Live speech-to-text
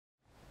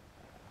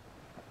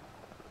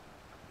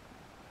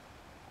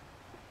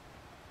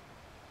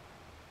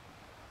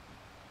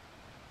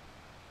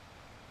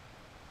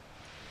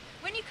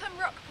you come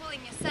rock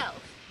pooling yourself,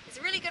 it's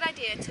a really good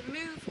idea to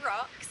move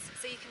rocks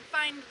so you can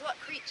find what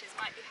creatures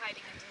might be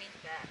hiding underneath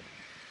there.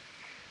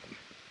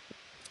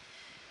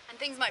 And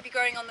things might be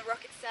growing on the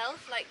rock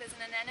itself, like there's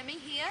an anemone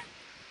here.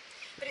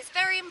 But it's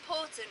very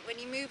important when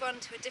you move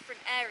on to a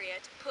different area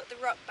to put the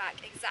rock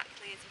back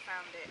exactly as you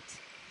found it.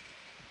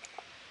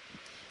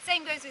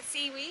 Same goes with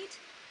seaweed.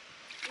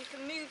 You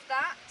can move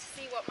that to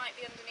see what might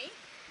be underneath.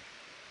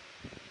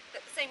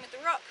 But the same with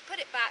the rock,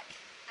 put it back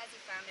as you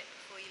found it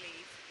before you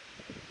leave.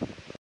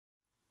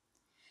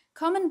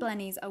 Common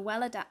blennies are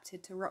well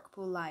adapted to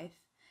rockpool life.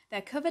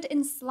 They're covered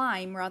in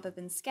slime rather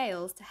than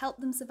scales to help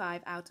them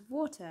survive out of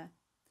water.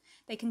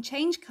 They can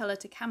change colour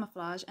to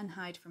camouflage and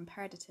hide from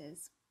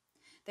predators.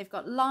 They've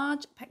got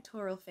large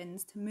pectoral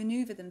fins to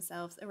manoeuvre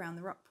themselves around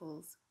the rock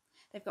pools.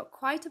 They've got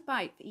quite a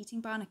bite for eating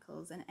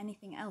barnacles and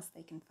anything else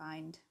they can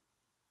find.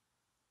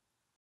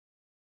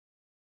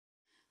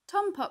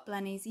 Tom-pot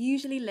blennies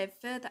usually live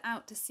further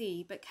out to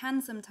sea but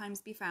can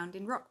sometimes be found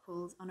in rock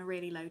pools on a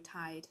really low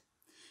tide.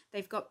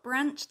 They've got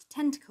branched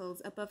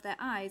tentacles above their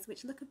eyes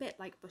which look a bit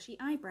like bushy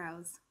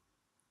eyebrows.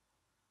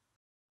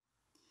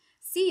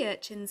 Sea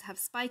urchins have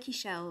spiky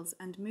shells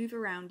and move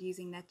around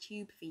using their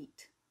tube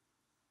feet.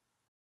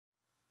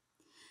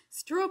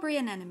 Strawberry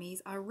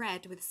anemones are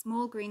red with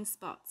small green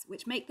spots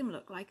which make them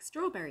look like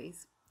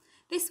strawberries.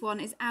 This one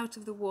is out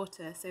of the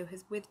water so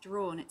has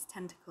withdrawn its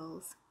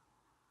tentacles.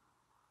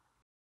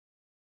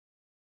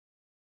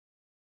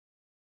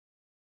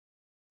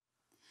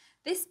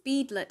 This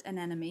beadlet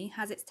anemone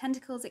has its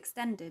tentacles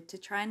extended to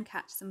try and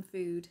catch some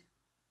food.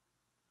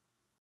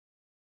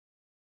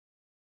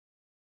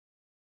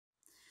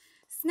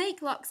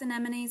 Snake-lox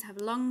anemones have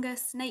longer,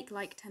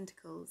 snake-like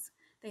tentacles.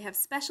 They have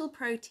special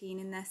protein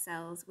in their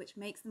cells which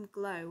makes them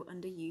glow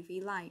under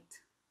UV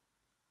light.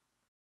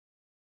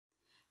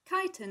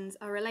 Chitons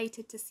are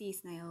related to sea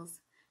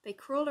snails. They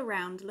crawl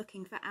around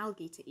looking for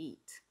algae to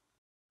eat.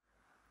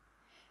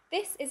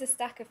 This is a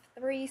stack of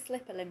 3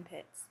 slipper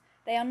limpets.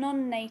 They are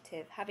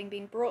non-native, having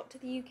been brought to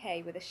the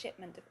UK with a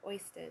shipment of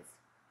oysters.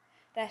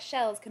 Their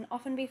shells can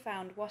often be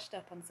found washed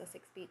up on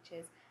Sussex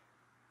beaches.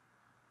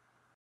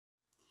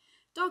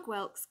 Dog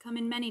whelks come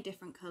in many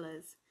different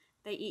colours.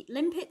 They eat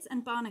limpets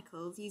and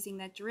barnacles using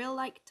their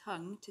drill-like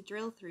tongue to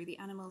drill through the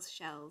animal's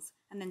shells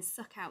and then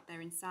suck out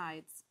their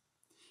insides.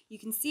 You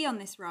can see on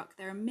this rock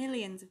there are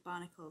millions of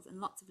barnacles and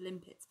lots of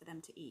limpets for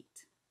them to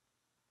eat.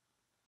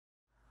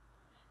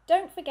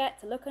 Don't forget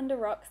to look under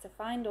rocks to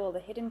find all the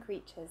hidden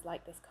creatures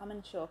like this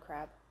common shore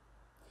crab.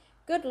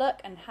 Good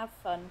luck and have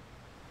fun!